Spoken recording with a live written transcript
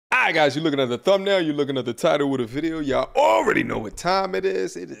Alright guys, you're looking at the thumbnail, you're looking at the title of the video. Y'all already know what time it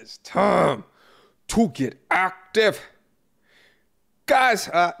is. It is time to get active. Guys,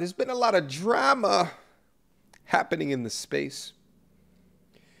 there's been a lot of drama happening in the space.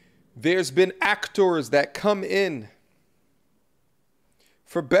 There's been actors that come in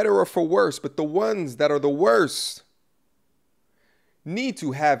for better or for worse, but the ones that are the worst need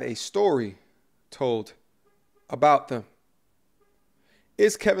to have a story told about them.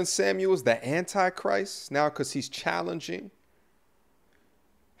 Is Kevin Samuels the Antichrist now because he's challenging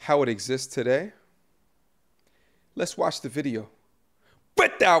how it exists today? Let's watch the video.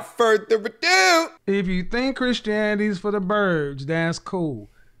 Without further ado. If you think Christianity's for the birds, that's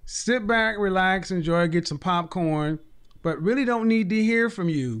cool. Sit back, relax, enjoy, get some popcorn, but really don't need to hear from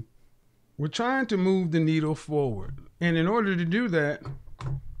you. We're trying to move the needle forward. And in order to do that,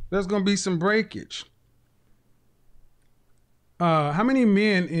 there's going to be some breakage. How many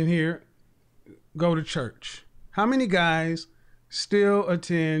men in here go to church? How many guys still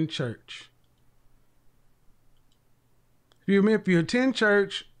attend church? If you attend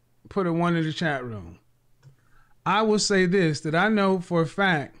church, put a 1 in the chat room. I will say this, that I know for a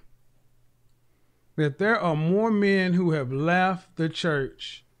fact that there are more men who have left the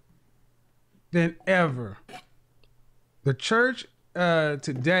church than ever. The church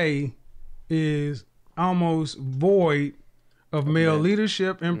today is almost void of male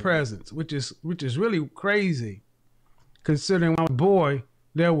leadership and presence, which is really crazy, considering when I was a boy,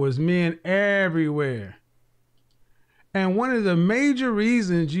 there was men everywhere. And one of the major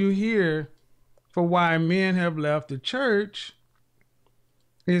reasons you hear for why men have left the church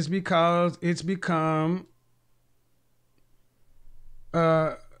is because it's become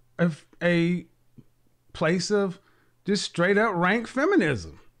a place of just straight up rank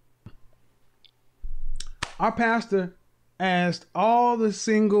feminism. Our pastor asked all the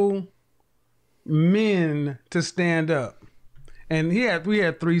single men to stand up, and we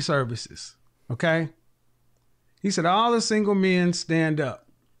had 3 services. Okay, he said all the single men stand up,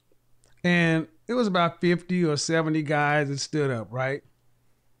 and it was about 50 or 70 guys that stood up, right?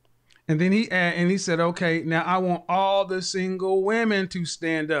 And then he said, okay, now I want all the single women to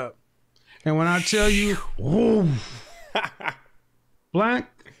stand up. And when I tell you, whoa,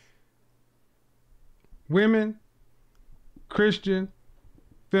 black women, Christian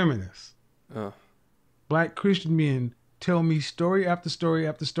feminists, black Christian men tell me story after story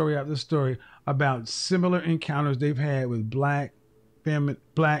after story after story about similar encounters they've had with black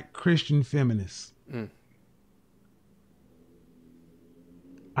Christian feminists.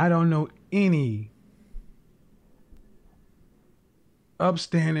 I don't know any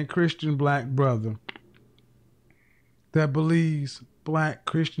upstanding Christian black brother that believes black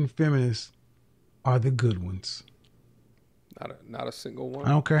Christian feminists are the good ones. Not a single one. I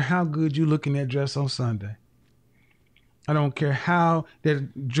don't care how good you look in that dress on Sunday. I don't care how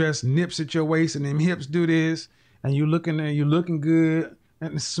that dress nips at your waist and them hips do this, and you looking there, you looking good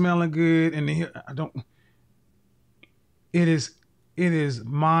and smelling good, and it is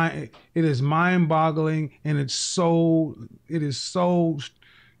mind-boggling, and it is so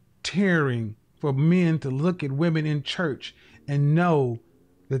tearing for men to look at women in church and know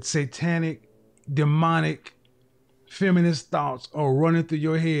that satanic, demonic, feminist thoughts are running through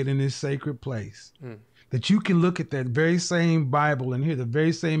your head in this sacred place. That you can look at that very same Bible and hear the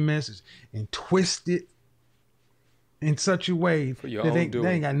very same message and twist it in such a way that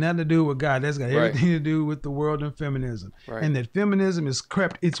they ain't got nothing to do with God. That's got everything to do with the world and feminism. And that feminism has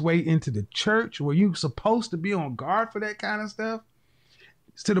crept its way into the church where you're supposed to be on guard for that kind of stuff.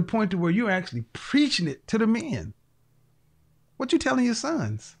 It's to the point to where you're actually preaching it to the men. What you telling your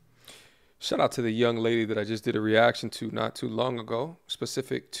sons? Shout out to the young lady that I just did a reaction to not too long ago,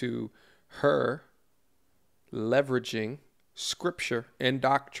 specific to her leveraging scripture and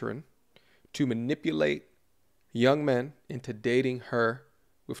doctrine to manipulate young men into dating her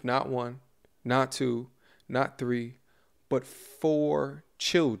with not 1, not 2, not 3, but 4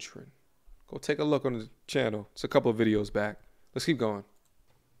 children. Go take a look on the channel. It's a couple of videos back. Let's keep going.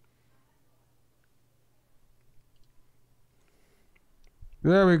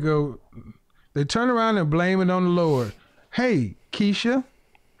 There we go. They turn around and blame it on the Lord. Hey, Keisha,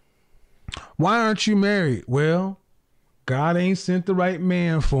 why aren't you married? Well, God ain't sent the right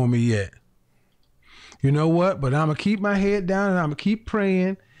man for me yet. You know what? But I'm going to keep my head down and I'm going to keep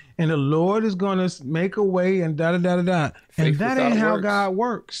praying, and the Lord is going to make a way and da-da-da-da-da. And that ain't how God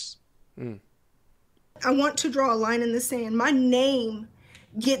works. I want to draw a line in the sand. My name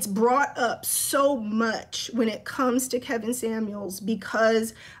gets brought up so much when it comes to Kevin Samuels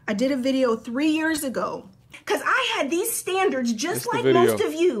because I did a video 3 years ago Because I had these standards, just like most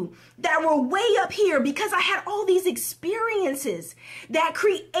of you, that were way up here because I had all these experiences that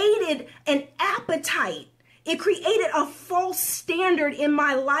created an appetite. It created a false standard in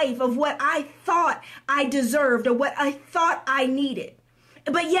my life of what I thought I deserved or what I thought I needed.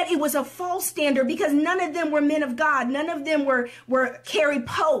 But yet it was a false standard because none of them were men of God. None of them were Carrie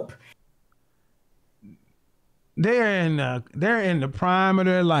Pope. They're in the prime of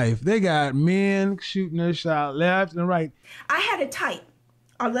their life. They got men shooting their shot left and right. I had a type.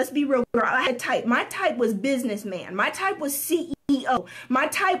 Let's be real, girl. I had a type. My type was businessman. My type was CEO. My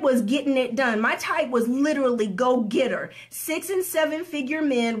type was getting it done. My type was literally go-getter. 6- and 7-figure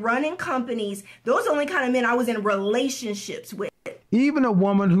men running companies. Those are the only kind of men I was in relationships with. Even a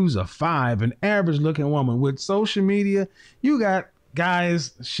woman who's a 5, an average-looking woman with social media, you got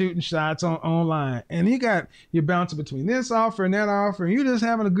guys shooting shots online, and you're bouncing between this offer and that offer, and you're just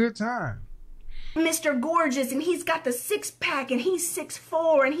having a good time. Mr. Gorgeous, and he's got the 6-pack, and he's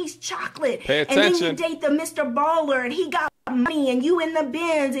 6'4", and he's chocolate. Pay attention. And then you date the Mr. Baller, and he got money, and you in the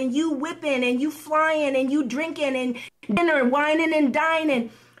Benz, and you whipping, and you flying, and you drinking, and dinner, whining and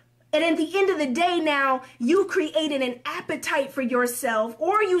dining. And at the end of the day now, you created an appetite for yourself,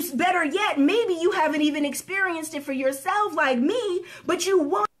 or better yet, maybe you haven't even experienced it for yourself like me, but you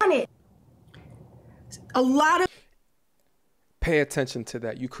want it. A lot of... Pay attention to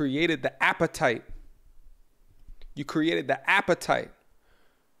that. You created the appetite. You created the appetite,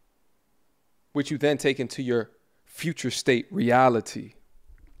 which you then take into your future state reality.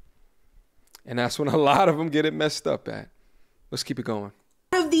 And that's when a lot of them get it messed up at. Let's keep it going.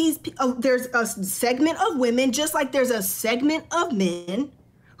 Of these, there's a segment of women, just like there's a segment of men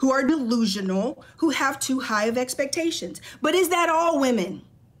who are delusional, who have too high of expectations. But is that all women?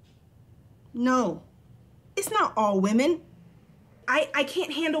 No, it's not all women. I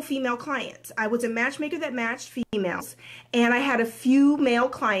can't handle female clients. I was a matchmaker that matched females, and I had a few male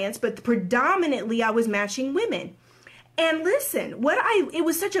clients, but predominantly I was matching women. And listen, it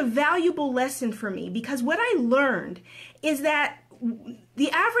was such a valuable lesson for me, because what I learned is that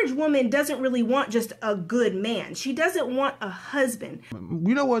the average woman doesn't really want just a good man. She doesn't want a husband.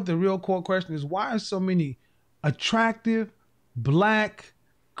 You know what the real core question is? Why are so many attractive Black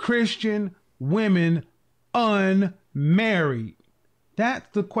Christian women unmarried? That's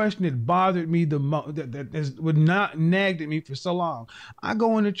the question that bothered me the most, that would not nagged at me for so long. I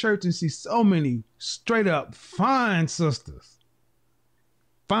go into church and see so many straight up fine sisters.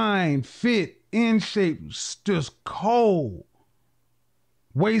 Fine, fit, in shape, just cold.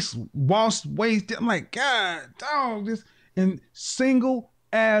 Waist. I'm like, God, dog, this, and single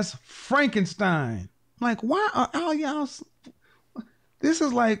as Frankenstein. I'm like, why are all y'all? This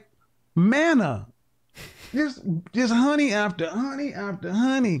is like manna. Just honey after honey after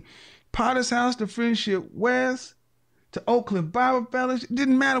honey. Potter's House to Friendship West to Oak Cliff Bible Fellowship.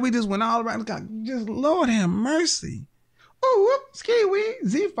 Didn't matter. We just went all around. God, just Lord have mercy. Oh, whoop, Ski-Wee,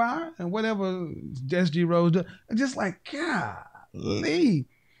 Z-Fire, and whatever SG Rose does. Just like, golly.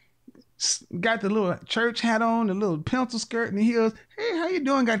 Got the little church hat on, the little pencil skirt and the heels. Hey, how you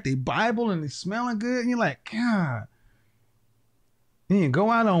doing? Got the Bible and they smelling good. And you're like, God. And you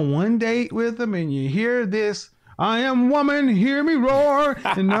go out on one date with them and you hear this, I am woman, hear me roar.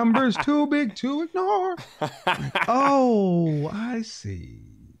 The number's too big to ignore. Oh, I see.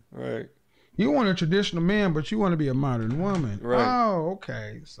 Right. You want a traditional man, but you want to be a modern woman. Right. Oh,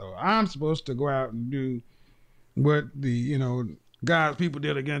 okay. So I'm supposed to go out and do what the, God's people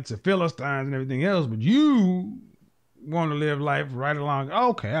did against the Philistines and everything else, but you want to live life right along.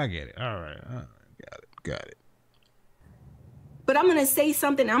 Okay, I get it. All right. Got it. But I'm going to say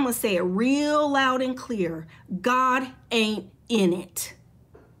something. I'm going to say it real loud and clear. God ain't in it.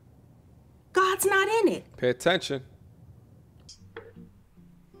 God's not in it. Pay attention.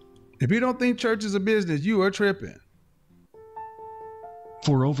 If you don't think church is a business, you are tripping.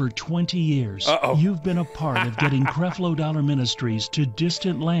 For over 20 years, you've been a part of getting Creflo Dollar Ministries to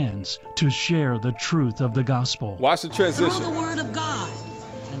distant lands to share the truth of the gospel. Watch the transition. Through the word of God.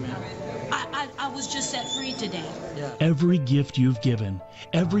 I was just set free today. Yeah. Every gift you've given,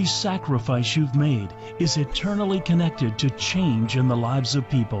 every sacrifice you've made is eternally connected to change in the lives of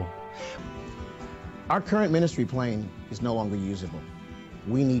people. Our current ministry plane is no longer usable.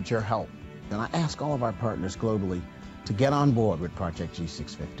 We need your help. And I ask all of our partners globally to get on board with Project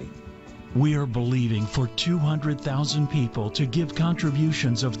G650. We are believing for 200,000 people to give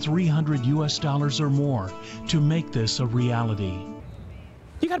contributions of $300 US or more to make this a reality.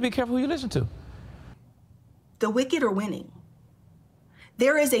 You got to be careful who you listen to. The wicked are winning.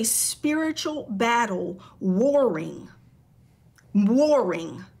 There is a spiritual battle warring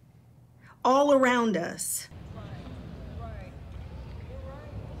all around us.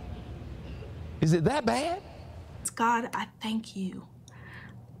 Is it that bad? God, I thank you.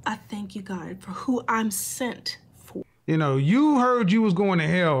 I thank you, God, for who I'm sent for. You know, you heard you was going to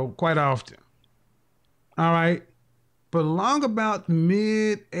hell quite often. All right. But long about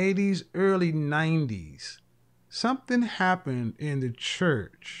mid-'80s, early 90s, something happened in the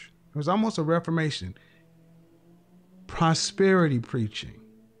church. It was almost a reformation. Prosperity preaching.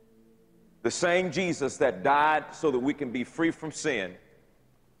 The same Jesus that died so that we can be free from sin,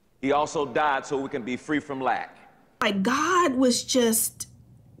 he also died so we can be free from lack. Like God was just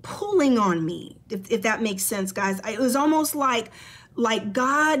pulling on me, if that makes sense, guys. It was almost like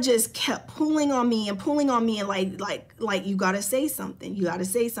God just kept pulling on me and like you got to say something. You got to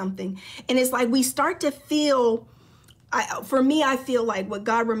say something. And it's like we start to feel, for me, I feel like what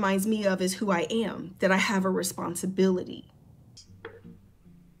God reminds me of is who I am, that I have a responsibility.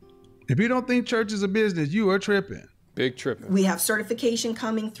 If you don't think church is a business, you are tripping. Big tripping. We have certification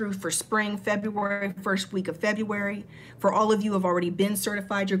coming through for spring, February, first week of February. For all of you who have already been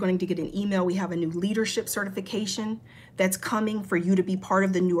certified, you're going to get an email. We have a new leadership certification that's coming for you to be part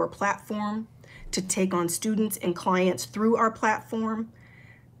of the newer platform, to take on students and clients through our platform.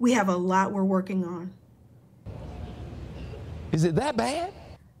 We have a lot we're working on. Is it that bad?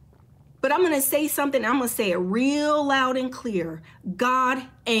 But I'm going to say something. I'm going to say it real loud and clear. God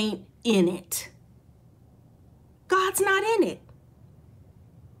ain't in it. God's not in it.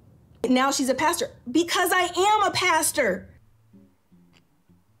 Now she's a pastor because I am a pastor.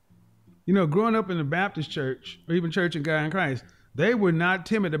 You know, growing up in the Baptist church, or even Church of God in Christ, they were not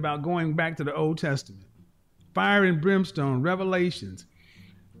timid about going back to the Old Testament. Fire and brimstone, Revelations.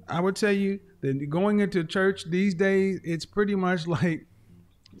 I would tell you that going into church these days, it's pretty much like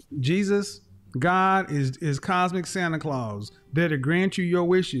Jesus, God is cosmic Santa Claus there to grant you your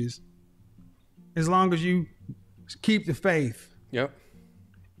wishes as long as you keep the faith. Yep.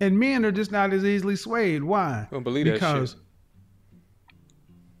 And men are just not as easily swayed. Why? Don't believe that shit. Because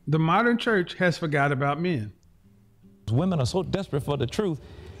the modern church has forgot about men. Women are so desperate for the truth,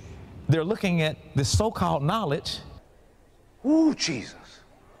 they're looking at this so-called knowledge. Ooh, Jesus.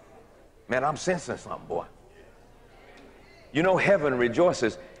 Man, I'm sensing something, boy. You know, heaven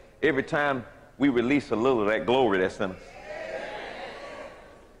rejoices every time we release a little of that glory that's in us.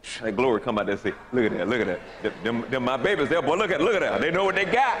 That glory come out there and say, look at that, look at that. Them my babies there, boy, look at that. They know what they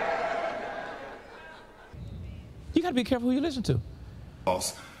got. You gotta be careful who you listen to.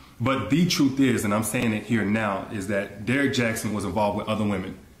 False. But the truth is, and I'm saying it here now, is that Derrick Jackson was involved with other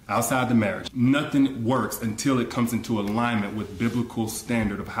women outside the marriage. Nothing works until it comes into alignment with biblical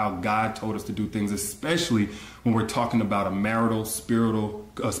standard of how God told us to do things, especially when we're talking about a marital,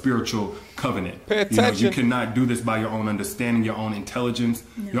 spiritual covenant. Pay attention. You cannot do this by your own understanding, your own intelligence,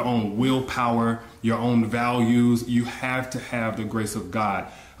 your own willpower, your own values. You have to have the grace of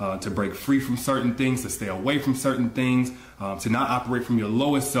God to break free from certain things, to stay away from certain things, to not operate from your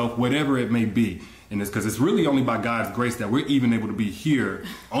lowest self, whatever it may be. And it's because it's really only by God's grace that we're even able to be here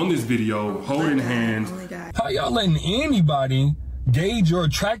on this video, holding hands. How y'all letting anybody gauge your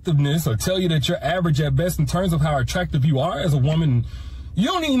attractiveness or tell you that you're average at best in terms of how attractive you are as a woman? You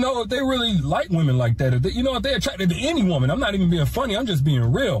don't even know if they really like women like that. If they're attracted to any woman. I'm not even being funny. I'm just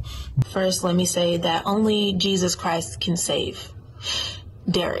being real. First, let me say that only Jesus Christ can save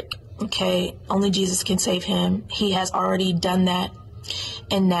Derrick. Okay, only Jesus can save him. He has already done that.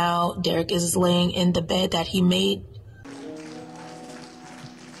 And now Derrick is laying in the bed that he made.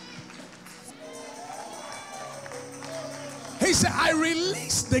 He said, I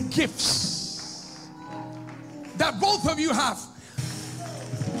release the gifts that both of you have.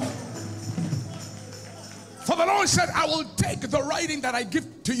 For the Lord said, I will take the writing that I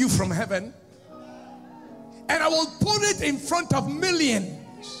give to you from heaven and I will put it in front of millions.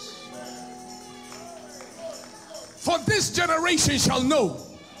 For this generation shall know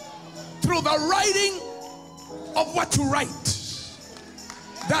through the writing of what you write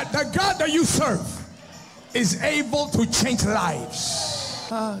that the God that you serve is able to change lives.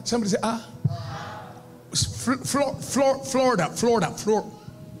 Somebody say, Florida.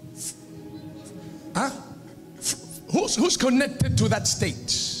 Who's connected to that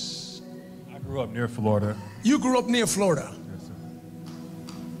state? I grew up near Florida. You grew up near Florida? Yes, sir.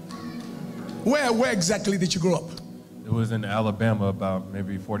 Where exactly did you grow up? It was in Alabama, about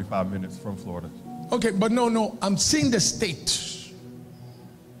maybe 45 minutes from Florida. Okay, but no, I'm seeing the state.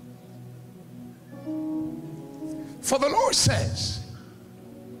 For the Lord says,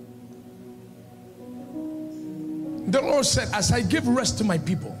 the Lord said, as I give rest to my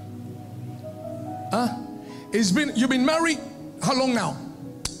people. You've been married how long now?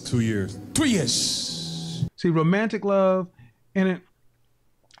 2 years. 2 years. See, romantic love and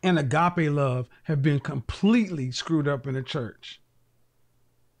agape love have been completely screwed up in the church.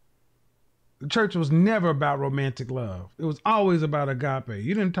 The church was never about romantic love. It was always about agape.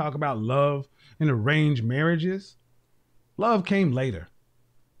 You didn't talk about love in arranged marriages. Love came later.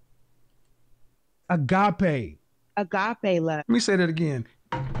 Agape. Agape love. Let me say that again.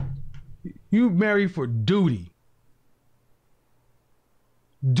 You marry for duty.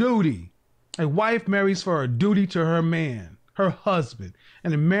 Duty. A wife marries for a duty to her man, her husband.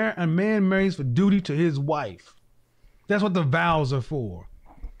 And a man marries for duty to his wife. That's what the vows are for.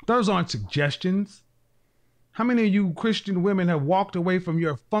 Those aren't suggestions. How many of you Christian women have walked away from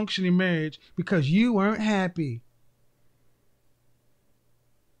your functioning marriage because you weren't happy?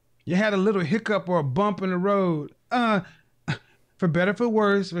 You had a little hiccup or a bump in the road. For better, for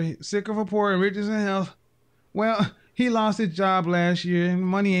worse, for sicker, for poor, and riches and health. Well, he lost his job last year and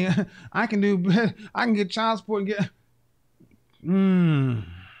money ain't, I can get child support and get,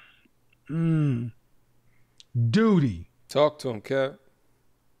 duty. Talk to him, Cap.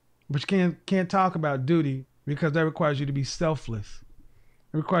 But you can't talk about duty because that requires you to be selfless.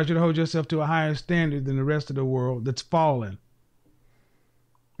 It requires you to hold yourself to a higher standard than the rest of the world that's fallen.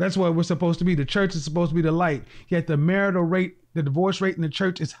 That's what we're supposed to be. The church is supposed to be the light. Yet the marital rate, the divorce rate in the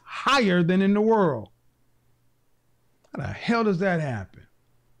church is higher than in the world. How the hell does that happen?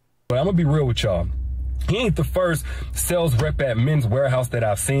 But I'm going to be real with y'all. He ain't the first sales rep at Men's Warehouse that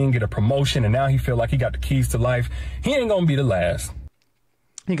I've seen get a promotion and now he feel like he got the keys to life. He ain't going to be the last.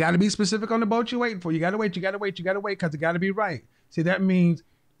 You got to be specific on the boat you're waiting for. You got to wait, because it got to be right. See, that means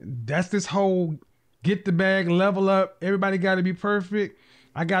that's this whole get the bag, level up. Everybody got to be perfect.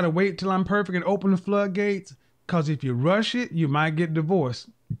 I got to wait till I'm perfect and open the floodgates, because if you rush it, you might get divorced.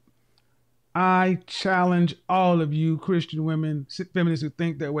 I challenge all of you Christian women, feminists who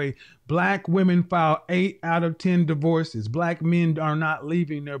think that way. Black women file 8 out of 10 divorces. Black men are not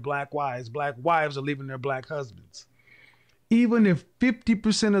leaving their black wives. Black wives are leaving their black husbands. Even if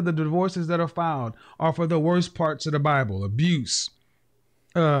 50% of the divorces that are filed are for the worst parts of the Bible, abuse,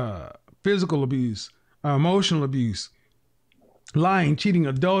 physical abuse, emotional abuse, lying, cheating,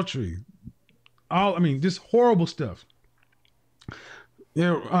 adultery, just horrible stuff.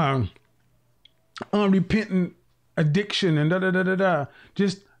 Unrepentant addiction and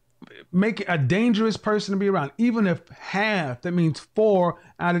just make it a dangerous person to be around. Even if half, that means 4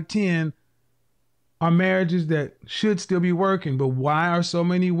 out of 10 are marriages that should still be working. But why are so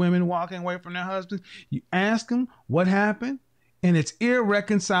many women walking away from their husbands? You ask them what happened, and it's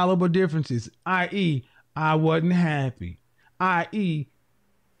irreconcilable differences, i.e., I wasn't happy, i.e.,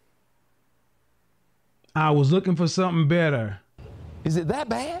 I was looking for something better. Is it that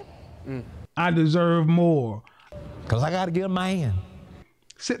bad? I deserve more. Because I got to get a man.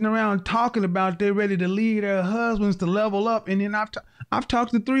 Sitting around talking about they're ready to leave their husbands to level up. And then I've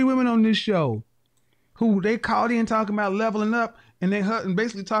talked to 3 women on this show who they called in talking about leveling up, and they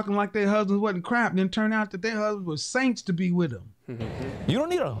basically talking like their husbands wasn't crap. And then turned out that their husbands were saints to be with them. You don't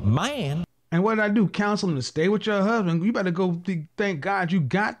need a man. And what did I do? Counsel them to stay with your husband. You better go thank God you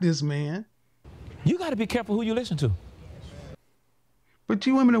got this man. You got to be careful who you listen to. But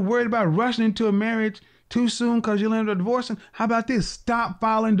you women are worried about rushing into a marriage too soon because you'll end up divorcing. How about this? Stop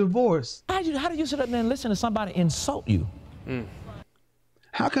filing divorce. How do you sit up there and listen to somebody insult you?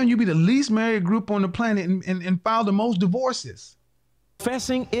 How can you be the least married group on the planet and file the most divorces?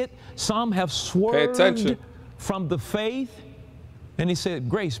 Confessing it, some have swerved from the faith. And he said,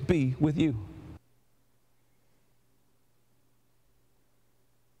 grace be with you.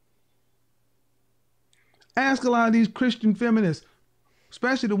 Ask a lot of these Christian feminists,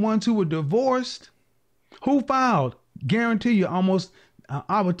 especially the ones who were divorced, who filed. Guarantee you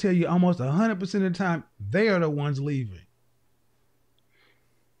I would tell you almost 100% of the time, they are the ones leaving.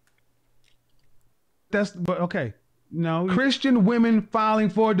 But okay. No, Christian women filing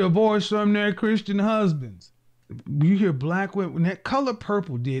for divorce from their Christian husbands. You hear black women, that Color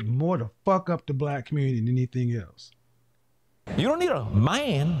Purple did more to fuck up the black community than anything else. You don't need a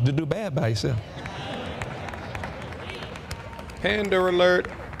man to do bad by yourself. Panda alert.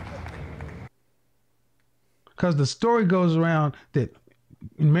 Because the story goes around that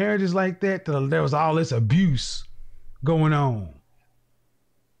in marriages like that, there was all this abuse going on.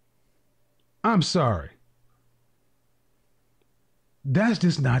 I'm sorry. That's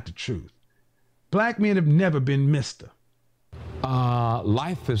just not the truth. Black men have never been Mr.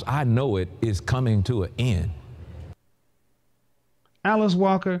 Life as I know it is coming to an end. Alice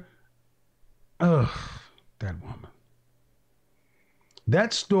Walker, that woman.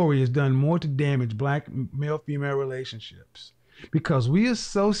 That story has done more to damage black male-female relationships. because we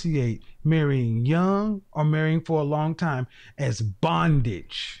associate marrying young or marrying for a long time as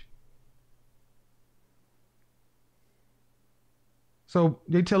bondage. So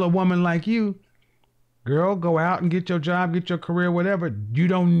they tell a woman like you, girl, go out and get your job, get your career, whatever. You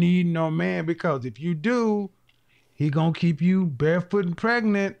don't need no man, because if you do, he gonna keep you barefoot and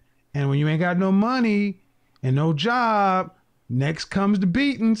pregnant. And when you ain't got no money and no job, next comes the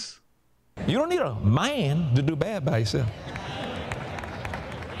beatings. You don't need a man to do bad by yourself.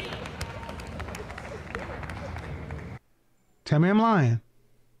 Tell me I'm lying.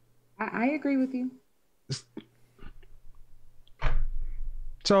 I agree with you.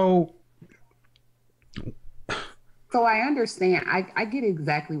 So I understand. I get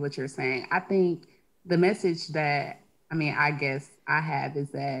exactly what you're saying. I think the message that, I guess I have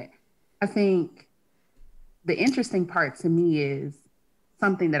is that I think the interesting part to me is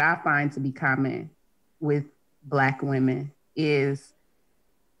something that I find to be common with Black women is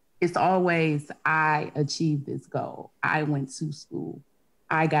it's always, I achieved this goal. I went to school.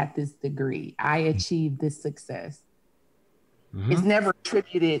 I got this degree. I achieved this success. Mm-hmm. It's never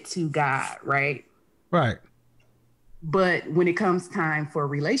attributed to God, right? Right. But when it comes time for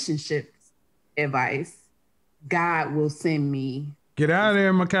relationships advice, God will send me. Get out of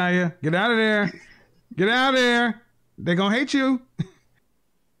there, Micaiah. Get out of there. Get out of there. They're going to hate you.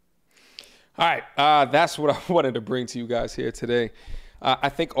 All right. That's what I wanted to bring to you guys here today. I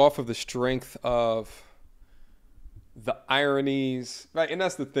think off of the strength of the ironies, right? And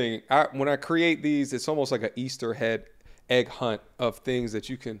that's the thing. When I create these, it's almost like an Easter egg hunt of things that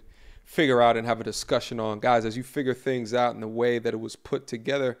you can figure out and have a discussion on. Guys, as you figure things out in the way that it was put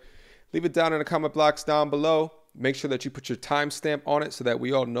together, leave it down in the comment blocks down below. Make sure that you put your timestamp on it so that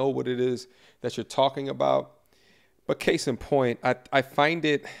we all know what it is that you're talking about. But case in point, I find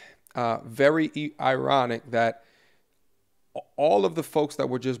it very ironic that all of the folks that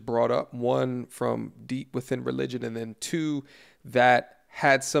were just brought up, one from deep within religion, and then two that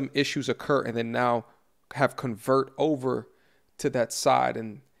had some issues occur and then now have convert over to that side.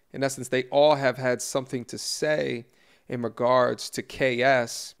 And in essence, they all have had something to say in regards to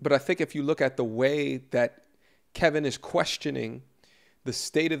KS. But I think if you look at the way that Kevin is questioning the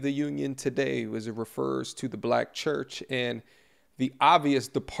state of the union today as it refers to the Black church and the obvious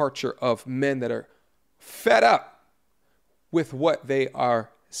departure of men that are fed up with what they are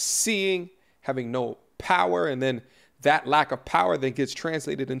seeing, having no power, and then that lack of power then gets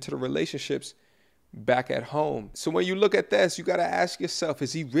translated into the relationships back at home. So when you look at this, you got to ask yourself,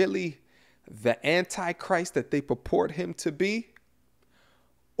 is he really the Antichrist that they purport him to be?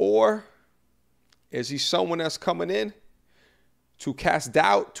 Or is he someone that's coming in to cast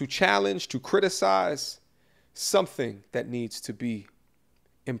doubt, to challenge, to criticize something that needs to be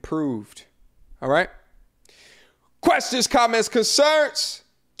improved? All right. Questions, comments, concerns?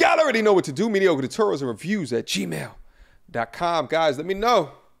 Y'all already know what to do. Mediocre tutorials and reviews at gmail.com. Guys, let me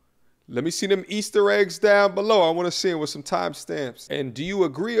know. Let me see them Easter eggs down below. I want to see them with some timestamps. And do you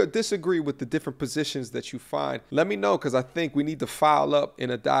agree or disagree with the different positions that you find? Let me know, because I think we need to file up in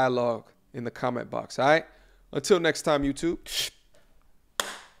a dialogue in the comment box. All right. Until next time, YouTube.